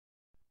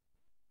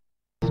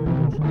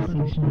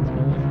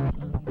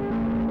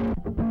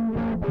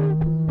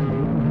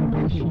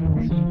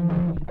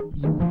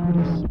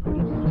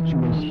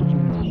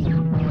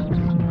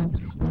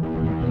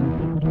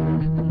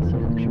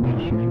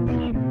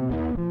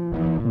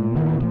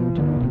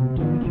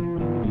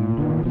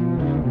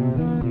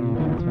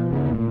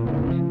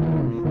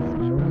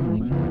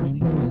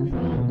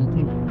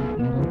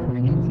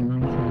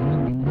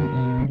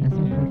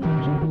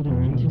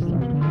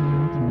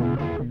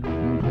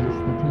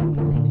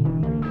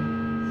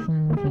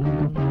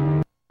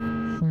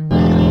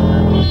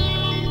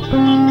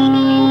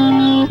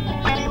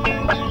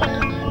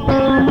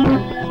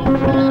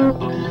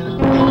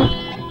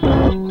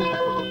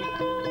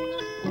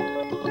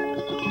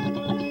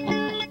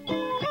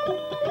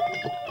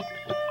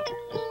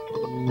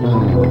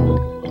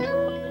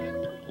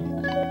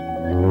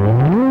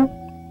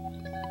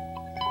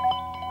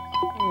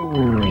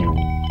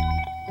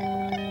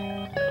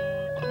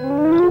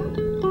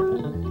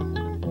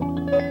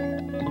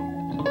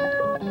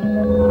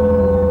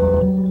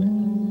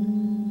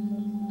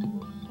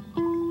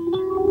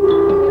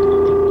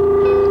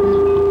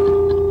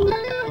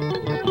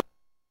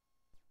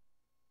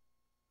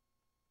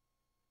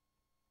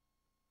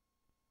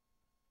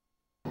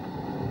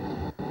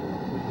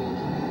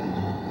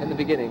In the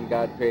beginning,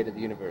 God created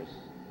the universe.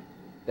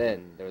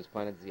 Then there was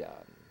planet Zeon.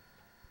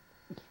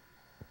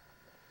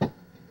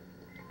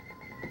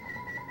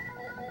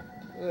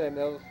 Hey,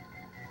 Mills.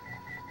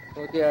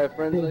 Okay, I have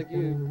friends like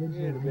you.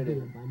 Wait a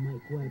minute.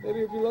 Maybe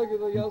if you're lucky,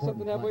 they'll yell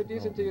something halfway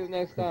decent to you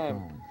next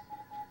time.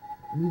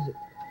 Music.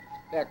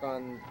 Back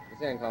on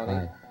the Zeon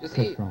Colony. You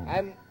see,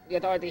 I'm the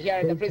authority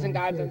here. The prison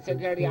guards and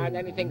security aren't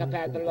anything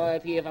compared to the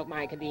loyalty of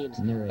my Kadeems.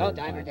 Don't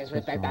ever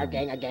disrespect our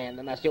gang again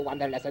unless you want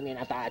to listen in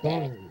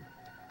authority.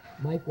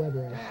 Mike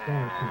Weber as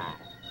Starcops.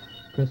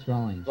 Chris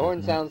Rawlings. The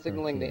horn sound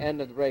signaling the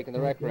end of the break in the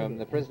rec room.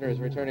 The prisoners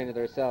returning to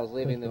their cells,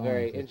 leaving the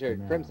very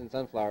injured Crimson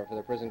Sunflower for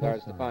the prison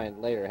guards to find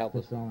later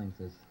helpless. Chris Rawlings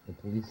is the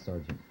police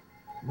sergeant.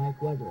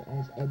 Mike Weber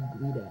as Ed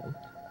Guido.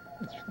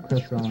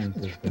 Chris Rawlings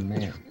is the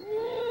mayor.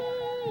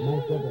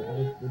 Mike Weber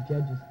as the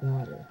judge's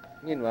daughter.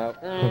 Meanwhile,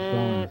 Chris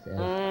Rawlings as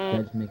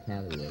Judge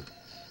McHalloway.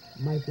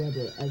 Mike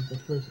Weber as the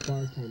first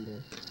bartender.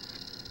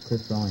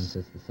 Chris Rawlings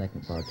is the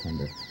second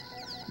bartender.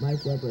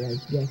 Mike Weber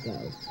as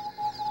Gecko.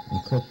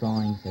 And Chris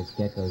Rawlings as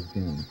Gecko's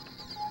Doom.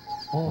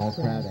 All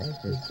proud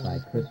extras by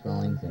Chris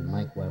Rawlings and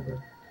Mike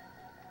Weber.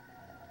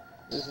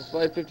 This is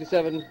Flight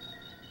 57,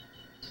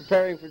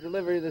 preparing for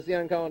delivery to the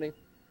Zeon Colony.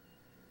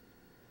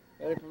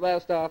 Ready for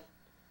blast off.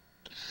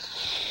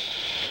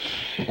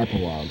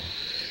 Epilogue.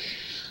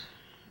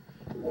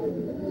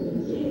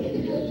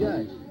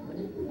 Judge,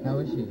 how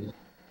is she? Another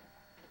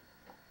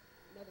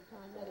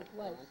time, another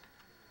place.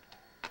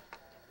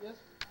 Yes.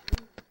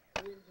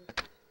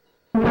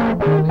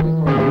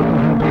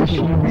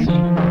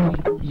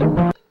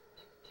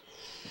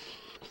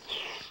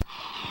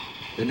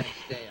 The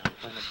next day on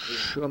Planet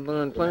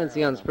Zeon. On Planet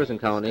Zeon's prison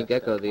colony,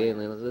 Gecko, the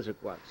alien lizard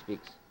quack,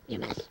 speaks. You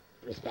must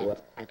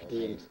respect our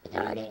Kadeem's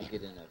authority.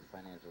 Get in a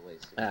financial way.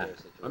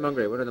 I'm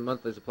hungry. When are the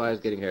monthly supplies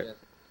getting here? Yes,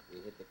 we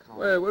hit the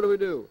colony. Wait, what do we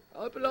do?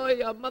 I belie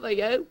your mother,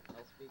 you.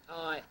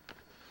 I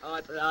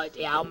belie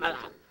your mother.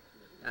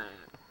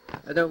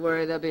 Don't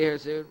worry, they'll be here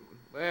soon.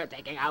 We're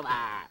taking over.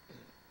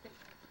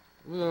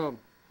 Oh,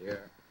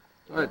 Here.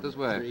 all right, this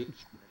way.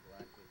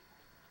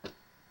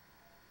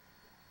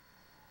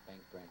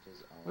 Bank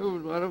branches.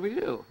 What do we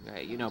do?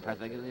 You know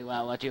perfectly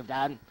well what you've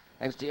done.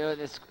 Thanks to you,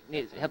 this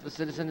helpless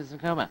citizen is in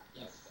coma.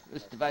 Yes.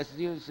 This device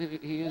is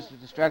he used to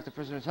distract the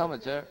prisoner's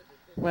helmet, sir.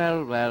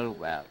 Well.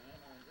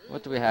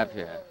 What do we have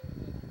here?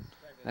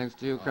 Thanks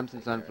to you,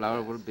 Crimson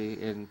Sunflower will be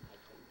in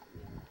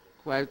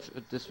quite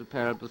a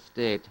disrepairable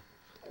state.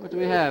 What do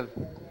we have?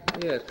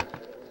 Yes.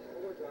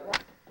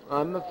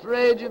 I'm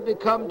afraid you've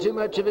become too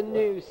much of a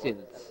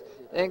nuisance.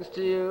 Thanks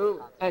to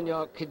you and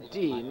your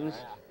Kadeems,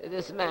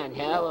 this man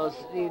here will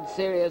need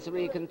serious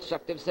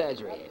reconstructive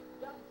surgery.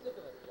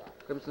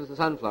 Crimson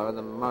Sunflower,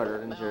 the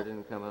martyr injured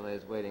in coma,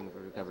 is waiting for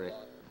recovery.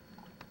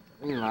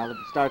 Meanwhile, the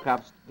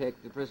Starcops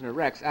take the prisoner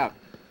Rex out.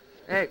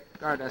 Hey,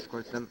 guard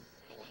escorts them.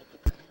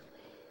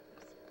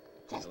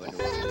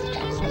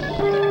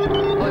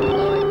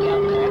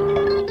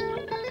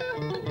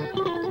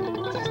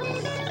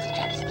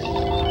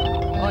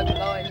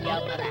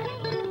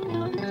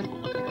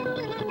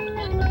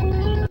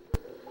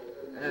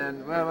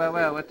 And,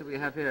 well, what do we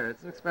have here?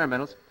 It's an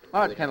experimental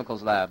art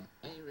chemicals lab.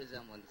 Any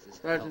resemblance is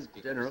Sergeant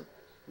General,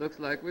 looks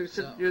like we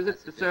should use it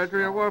for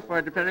surgery or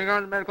warfare, depending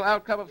on the medical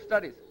outcome of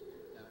studies.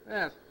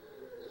 Yes.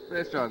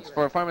 Space drugs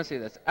for a pharmacy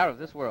that's out of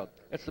this world.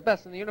 It's the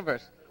best in the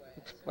universe.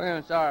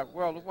 Explains our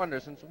world of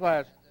wonders and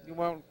supplies. You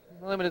won't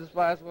limited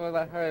supplies. Well,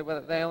 hurry,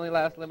 but they only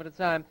last limited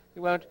time.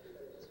 You won't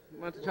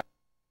want to try.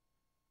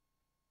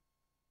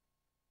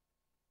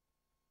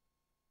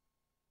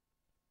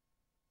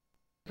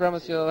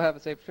 Promise you'll have a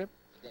safe trip.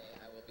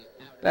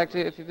 Back to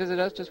if you visit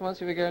us just once,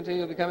 we guarantee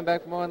you'll be coming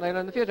back for more and later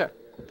in the future.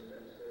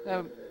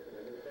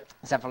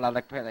 Several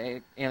other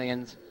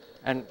aliens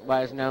and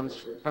wise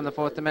gnomes from the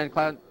fourth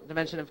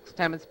dimension of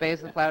time and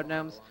space, the cloud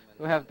gnomes,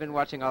 who have been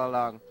watching all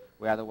along.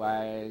 We are the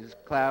wise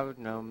cloud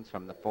gnomes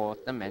from the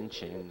fourth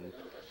dimension.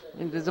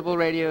 Invisible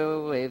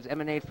radio waves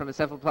emanate from a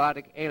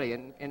cephalopodic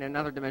alien in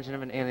another dimension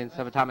of an alien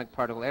subatomic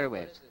particle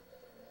airwaves.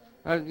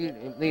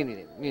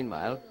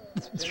 Meanwhile,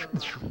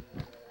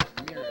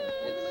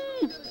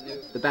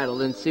 the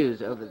battle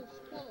ensues over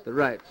the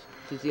rights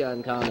to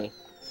Zeon Colony.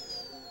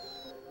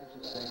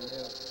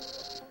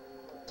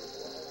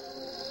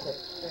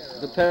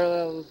 The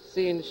parallel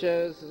scene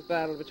shows the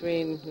battle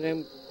between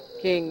Gnome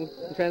King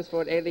and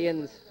transport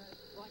aliens,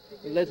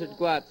 lizard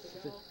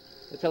guats.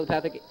 The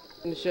telepathic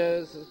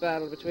shows the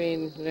battle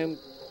between Gnome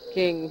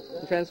King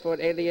and transport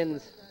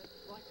aliens,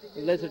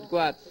 lizard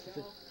guats.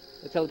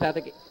 The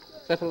telepathic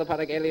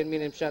cephalopodic alien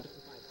medium shot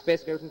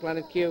space girl from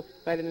planet Q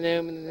fighting the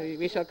gnome, and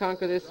we shall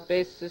conquer this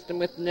space system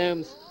with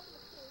gnomes.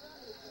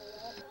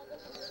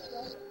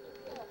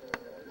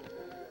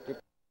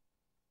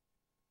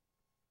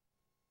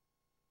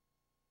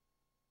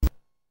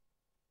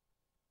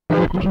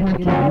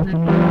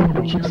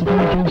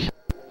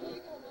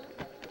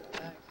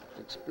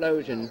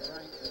 Explosion.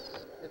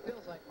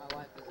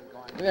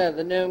 Yeah,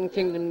 the Gnome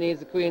Kingdom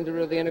needs a queen to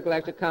rule the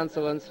intergalactic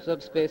council on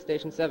Subspace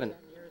Station 7.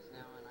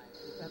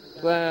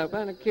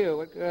 Planet Q,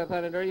 what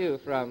planet are you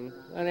from?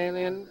 An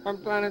alien from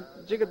planet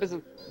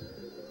Gigabizzle.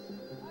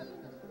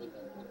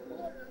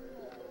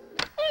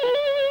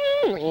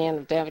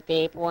 And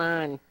tape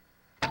 1.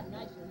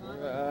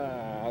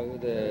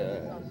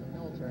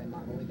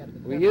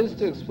 We used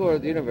to explore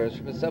the universe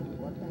from a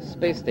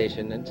space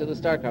station until the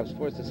Starcops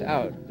forced us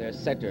out their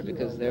sector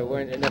because there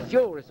weren't enough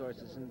fuel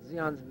resources in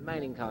Zeon's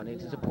mining colony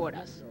to support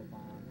us.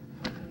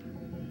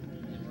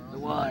 The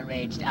war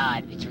raged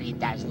on between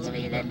thousands of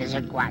alien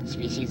lizard quad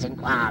species and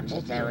quams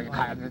as they were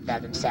carving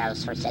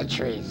themselves for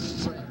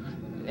centuries.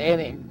 The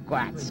alien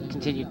quads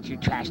continued to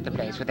trash the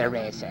place with their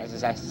race as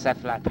the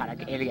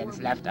cephalopodic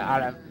aliens left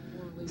all of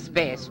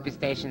space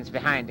stations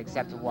behind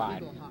except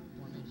one.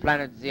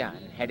 Planet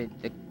Zeon headed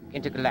the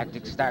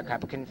intergalactic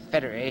Starcop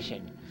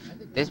Confederation.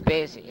 This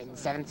base in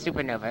 7th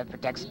Supernova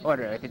protects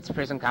order with its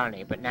prison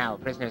colony, but now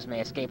prisoners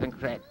may escape and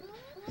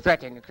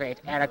threaten to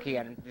create anarchy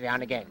on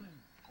Zeon again.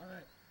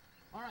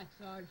 All right,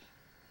 Sarge.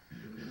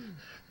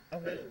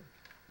 Okay.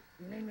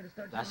 You need me to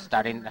start Thus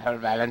starting the whole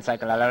violent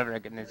cycle all over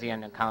again in the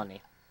Zeon Colony.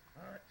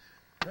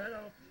 Hello.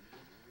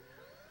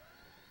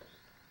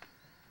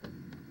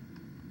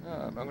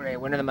 Oh, Mongray,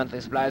 when are the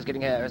monthly supplies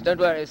getting here? Don't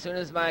worry, as soon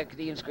as my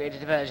Kadeem's create a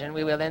diversion,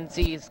 we will then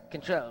seize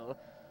control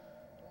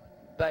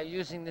by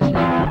using this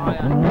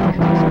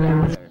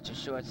ion to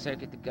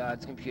short-circuit the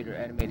guard's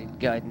computer-animated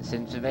guidance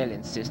and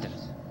surveillance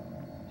systems.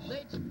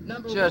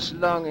 Just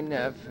long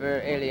enough for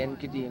alien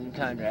Kadeem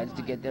Conrads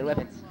to get their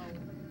weapons.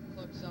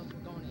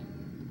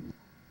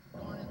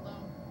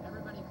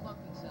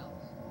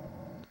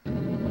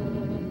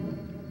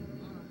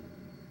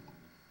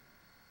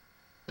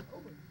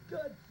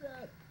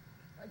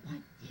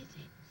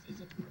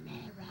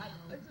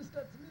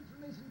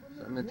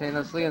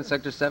 Simultaneously in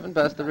Sector 7,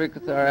 past the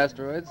Rikuthar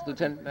asteroids,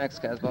 Lieutenant Max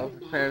Casbah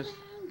prepares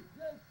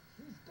Yes,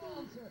 he's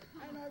gone, sir.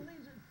 And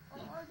our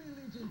army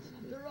legions,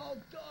 they're all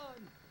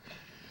gone.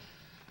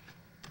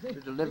 to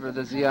deliver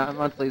the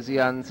monthly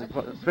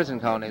Zeon prison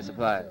colony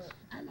supplies.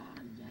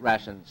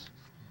 Rations.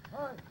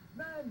 All right,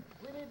 man,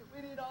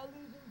 we need all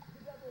legions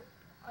together.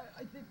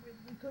 I think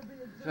we could be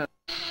a...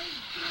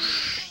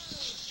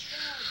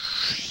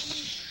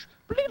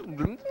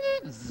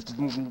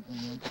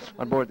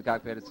 On board the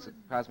cockpit is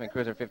Cosmic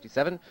Cruiser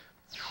 57.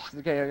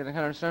 Okay, I can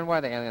understand why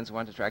the aliens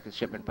want to track his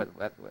shipment, but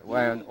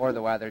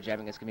why they're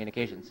jamming his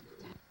communications.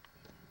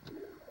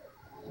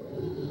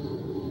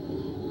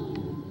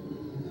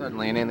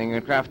 Suddenly, an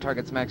alien craft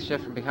targets Max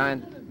Schiff from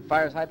behind and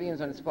fires high beams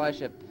on his supply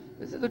ship.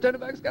 This is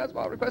Lieutenant Max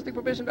Casbah requesting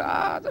permission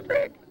to... it's a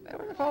trick! They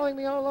were following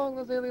me all along.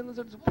 Those alien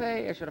lizards will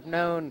pay. I should have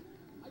known.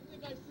 I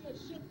think I see a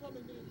ship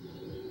coming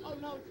in. Oh,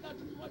 no, it's not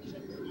just one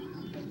ship.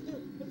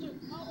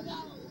 Oh,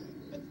 no,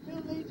 it's two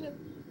legions.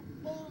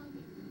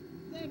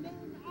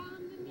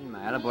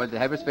 Meanwhile, aboard the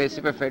hyperspace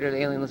super freighter, the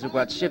alien lizard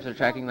watch ships are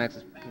tracking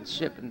Max's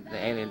ship, and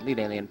the lead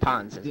alien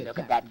Pond says, Look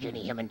at that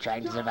puny human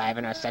trying to survive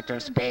in our sector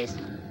of space.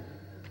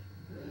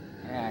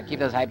 keep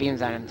those high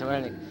beams on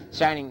him,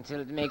 shining until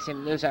it makes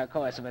him lose our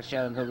course, and we'll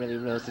show him who really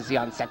rules the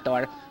Zeon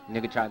sector.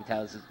 Nugatron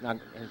tells his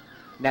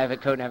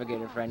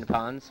co-navigator friend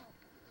Pons.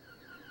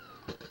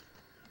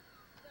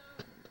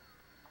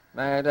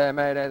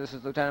 Mayday, this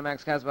is Lieutenant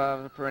Max Casbah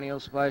of the perennial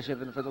supply ship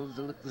for the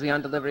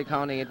Zeon delivery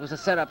colony. It was a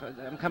setup.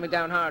 I'm coming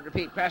down hard.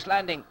 Repeat, crash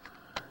landing.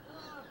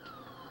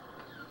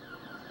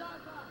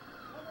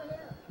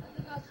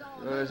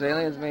 Those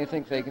aliens may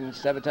think they can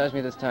sabotage me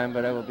this time,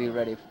 but I will be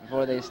ready.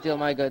 Before they steal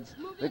my goods,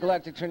 the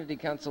Galactic Trinity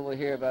Council will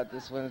hear about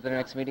this one at their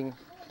next meeting.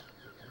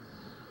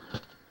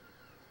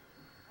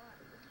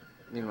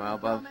 Meanwhile,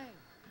 above,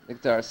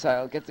 Victor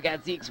Sile gets the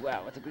Gadzeeks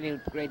well with a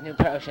great new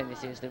potion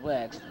this is that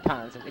works.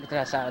 Pons,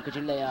 Victor Sile, could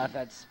you lay off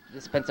that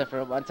dispenser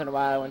for once in a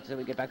while until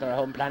we get back to our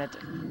home planet?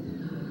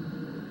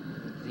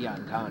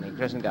 Zeon Colony,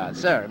 Prison Guard.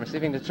 Sir, I'm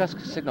receiving the trust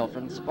signal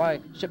from supply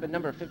shipment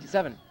number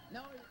 57.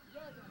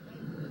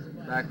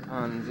 Back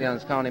on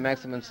Zeon's colony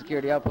maximum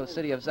security outpost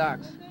city of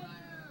Zox.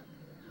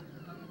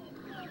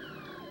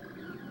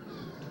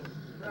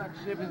 Track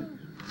ship in...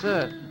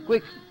 Sir,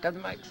 quick,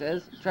 Captain Mike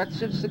says. Track the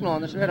ship's signal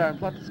on this radar and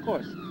plot this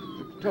course.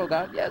 Control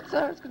guard. Yes,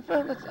 sir, it's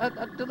confirmed. That's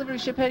a delivery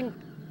ship heading...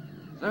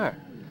 Sir,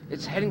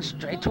 it's heading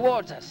straight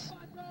towards us.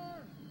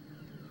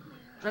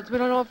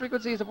 Transmit on all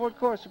frequencies. Abort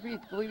course. Repeat,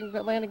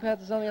 the landing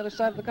path is on the other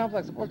side of the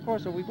complex. Abort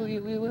course, or we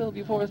will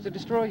be forced to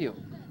destroy you.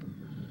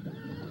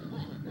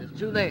 It's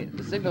too late.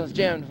 The signal is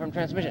jammed from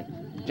transmission.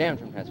 Jammed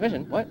from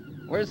transmission? What?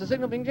 Where is the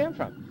signal being jammed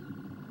from?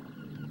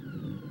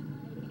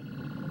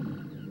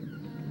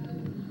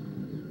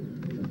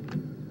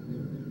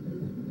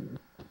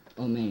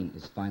 Omain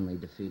is finally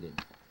defeated.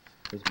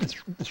 There's been a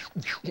couple of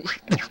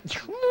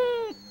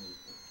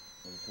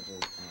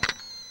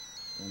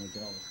when they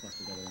get all the stuff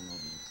together in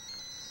Omain.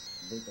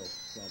 Legal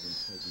problems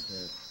taken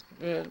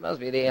care of. It must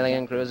be the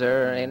alien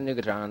cruiser and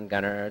Nugatron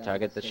gunner.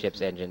 Target the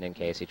ship's engine in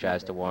case he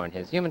tries to warn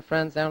his human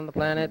friends down on the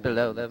planet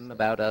below them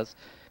about us.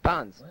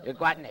 Bonds, you're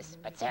gluttonous,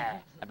 but sir,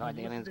 aboard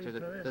the alien's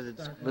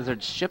cruiser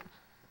lizard ship.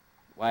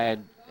 Why,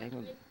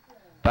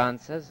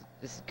 Bonds says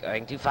this is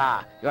going too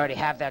far. You already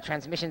have their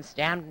transmissions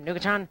jammed,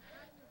 Nugatron.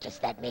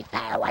 Just let me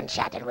fire one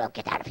shot and we'll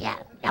get out of here.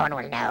 No one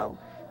will know.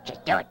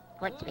 Just do it.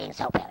 Quit being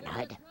so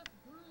paranoid.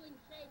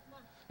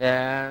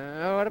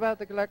 What about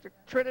the Galactic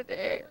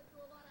Trinity?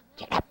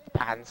 Get up,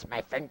 Bonds.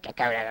 My friend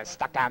Gecko is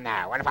stuck down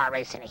there. One of our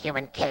race in a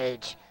human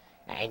cage.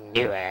 I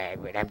knew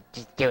what I'm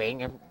just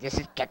doing. This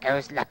is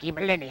Gecko's lucky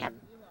millennium.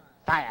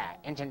 Fire.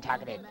 Engine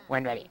targeted.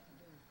 When ready.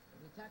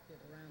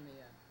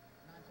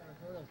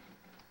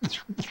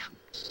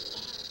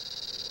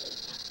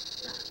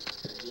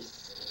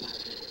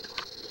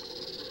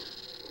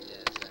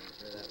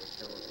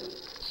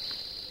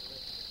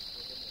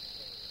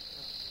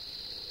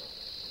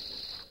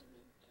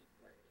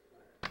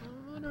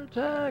 Under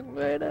attack!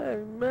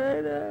 Mayday!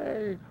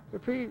 Mayday!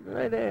 Repeat,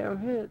 mayday! I'm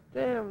hit!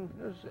 Damn!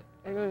 Those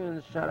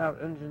aliens shot out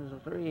engines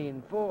 3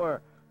 and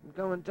 4! I'm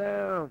coming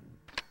down!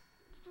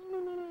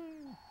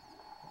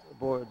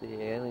 Aboard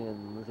the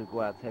alien Lizard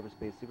Guat's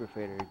hyperspace super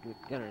freighter,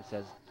 Gunner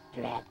says,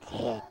 Direct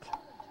hit.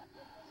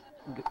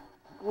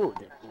 Good,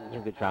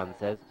 Nugatron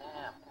says.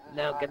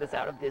 Now get us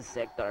out of this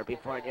sector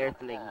before an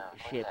Earthling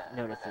ship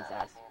notices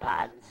us,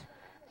 Bonds.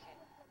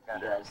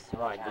 You have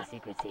sworn to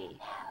secrecy.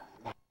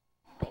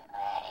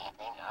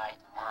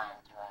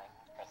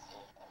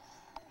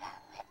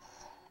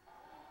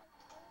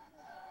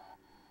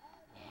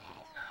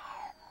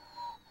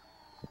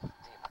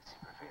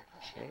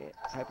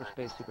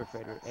 Hyperspace super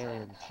freighter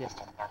alien ship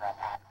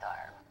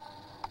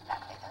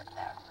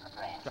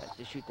tries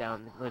to shoot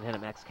down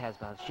Lieutenant Max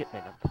Casbah's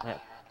shipment of the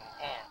planet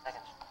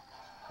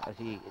as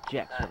he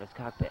ejects from his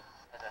cockpit.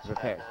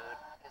 Repairs.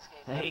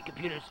 Hey,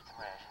 computers,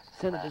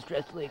 send the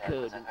distress delay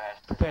code and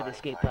prepare the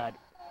escape pod.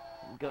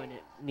 I'm going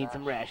to need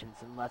some rations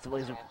and lots of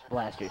laser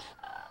blasters.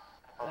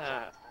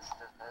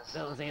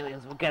 Those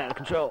aliens will get out of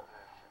control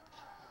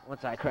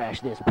once I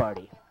crash this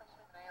party.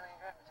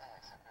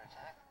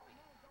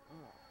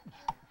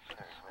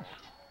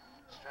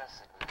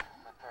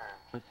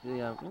 Let's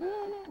see,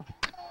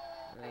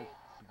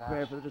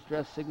 prepare for the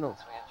distress signal.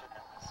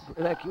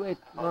 Evacuate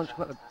launch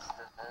code.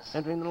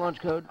 Entering the launch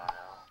code.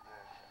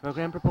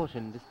 Program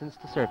propulsion, distance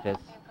to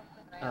surface.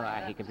 Oh,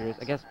 I hate computers.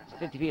 I guess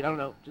 50 feet, I don't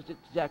know. Just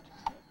eject.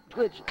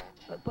 Glitch.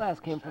 That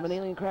blast came from an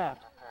alien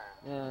craft.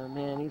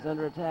 Man, he's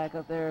under attack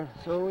up there.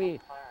 So are we.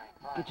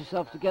 Get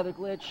yourself together,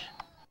 Glitch.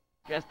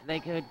 Dressed they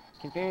could.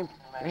 Confirmed.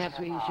 Perhaps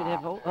we should have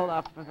hold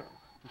off from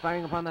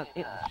firing upon that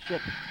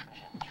ship.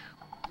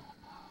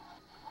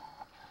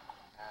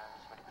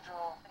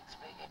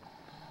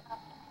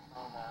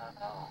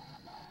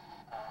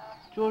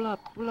 Pull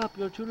up,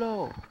 you're too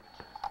low.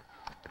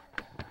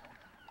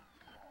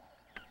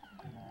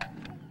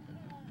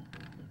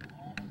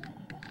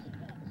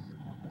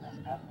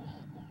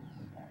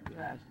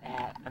 Yes,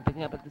 I'm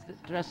picking up a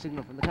distress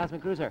signal from the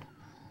cosmic cruiser.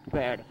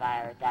 Prepare to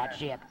fire at that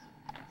ship.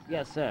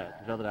 Yes, sir.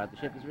 Control the guard. The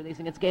ship is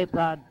releasing its escape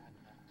pod.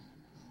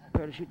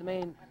 Prepare to shoot the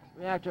main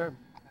reactor.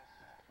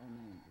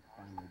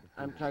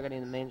 I'm targeting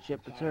the main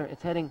ship, but sir,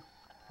 it's heading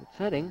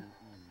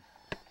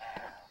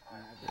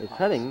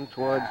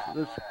towards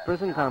this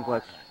prison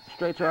complex.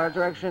 Straight to our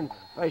direction.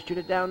 If I shoot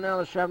it down now,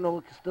 the shrapnel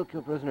will still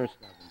kill prisoners.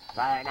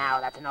 Fire now,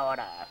 that's an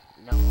order.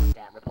 No more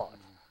damn reports.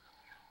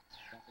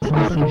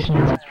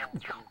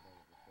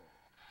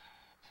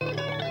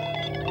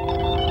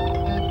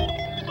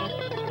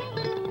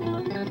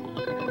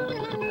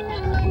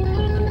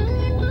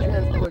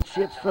 Transport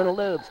ship's frontal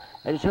lobes.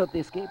 I just hope the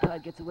escape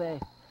pod gets away.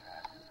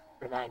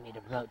 Remind me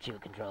to promote you,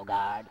 control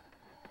guard.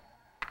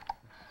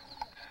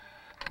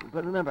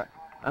 But remember,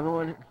 I'm the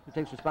one who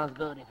takes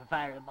responsibility for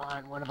firing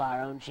upon one of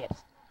our own ships.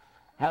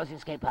 How's your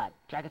escape pod?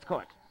 Track its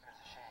course.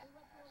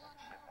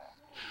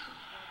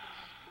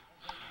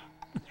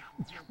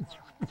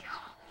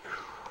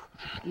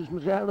 Excuse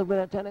me,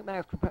 Lieutenant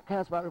Max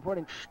Caspar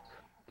reporting.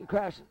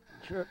 Crash.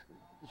 Sure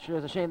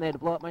is a shame they had to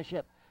blow up my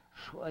ship.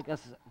 Well, I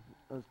guess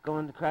I was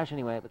going to crash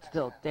anyway, but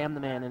still, damn the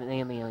man and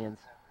the aliens.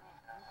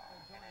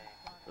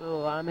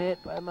 Oh, I'm hit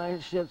by my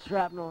ship's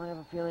shrapnel. I have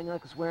a feeling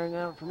like it's wearing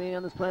out for me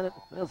on this planet.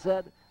 Well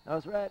said. I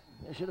was right.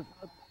 I shouldn't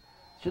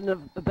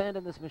have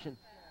abandoned this mission.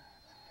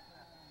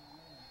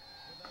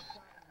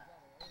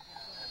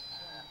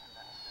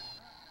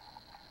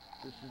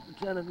 This is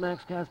Lieutenant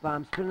Max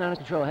Casbomb, spinning out of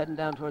control, heading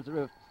down towards the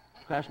roof,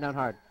 crashing down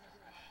hard.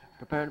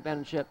 Preparing to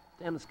abandon ship.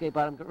 Damn, escape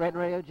bottom, right and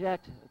radio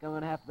eject. I'm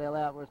going to have to bail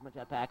out. Where's my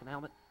jetpack and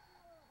helmet?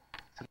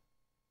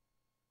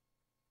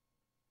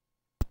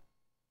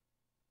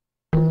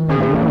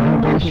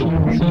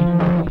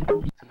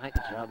 Night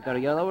control, got a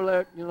yellow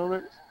alert, yellow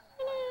alert.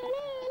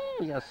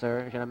 Yes,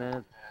 sir,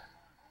 gentlemen.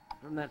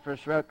 From that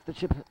first stroke, the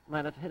ship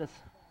might have hit us.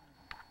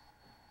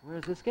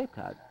 Where's the escape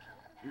pod?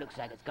 Looks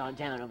like it's gone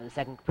down over the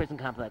second prison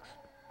complex.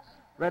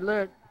 Red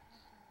alert.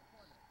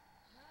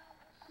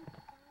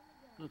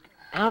 Look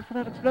out for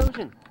that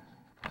explosion.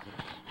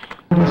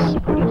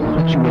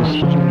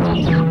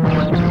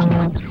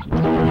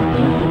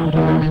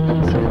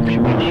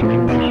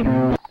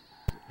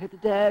 Hit the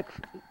deck.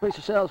 Brace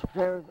yourselves.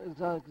 Prepare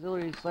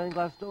auxiliary sliding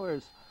glass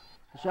doors.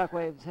 The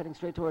shockwave is heading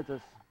straight towards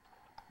us.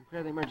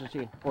 Prepare the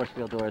emergency force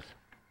field doors.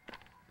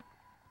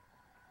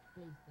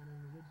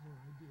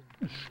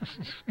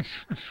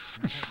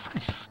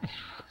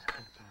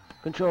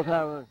 Control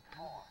tower.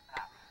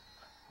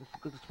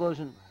 This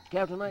explosion.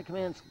 Captain Knight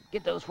commands,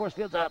 get those force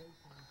fields up.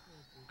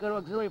 Go to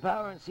auxiliary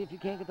power and see if you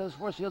can't get those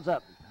force fields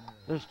up.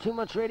 There's too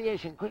much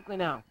radiation. Quickly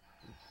now.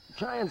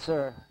 Trying,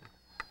 sir.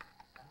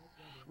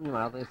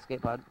 Meanwhile, the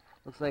escape pod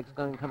looks like it's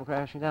going to come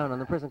crashing down on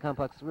the prison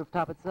complex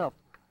rooftop itself.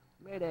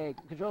 Mayday.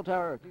 Control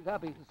tower. Do you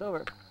copy? It's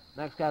over.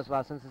 Max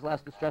Casbah sends his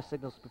last distress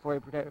signals before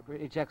he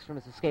ejects from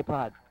his escape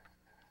pod.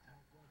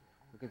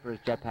 Looking for his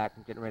jetpack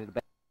and getting ready to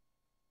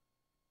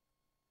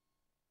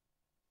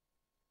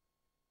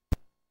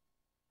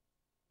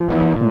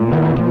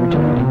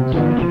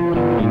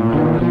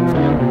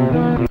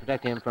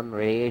protect him from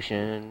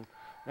radiation.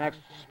 Max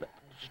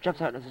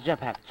jumps out in his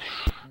jetpack.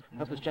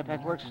 Hope this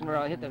jetpack works and we're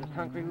all hit the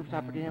concrete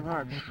rooftop pretty damn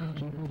hard.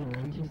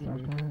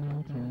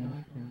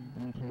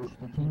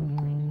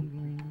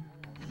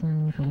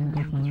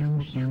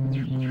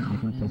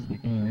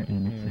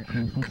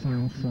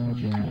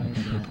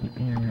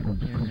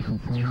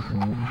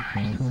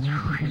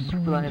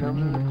 Flying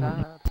over the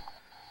top.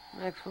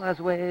 Max flies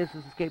away as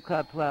his escape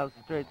pod plows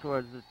straight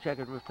towards the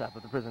checkered rooftop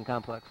of the prison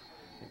complex.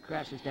 It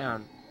crashes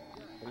down.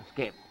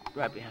 Escape.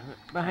 Right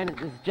behind it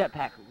is a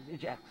jetpack.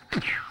 Ejects.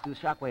 The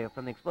shockwave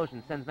from the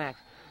explosion sends Max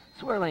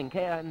swirling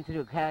into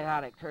a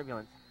chaotic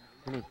turbulence.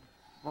 And he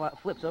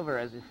flips over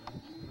as if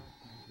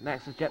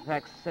Max's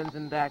jetpack sends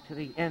him back to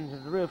the end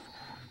of the roof.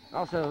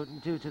 Also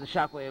due to the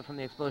shockwave from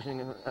the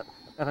explosion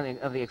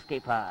of the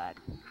escape pod.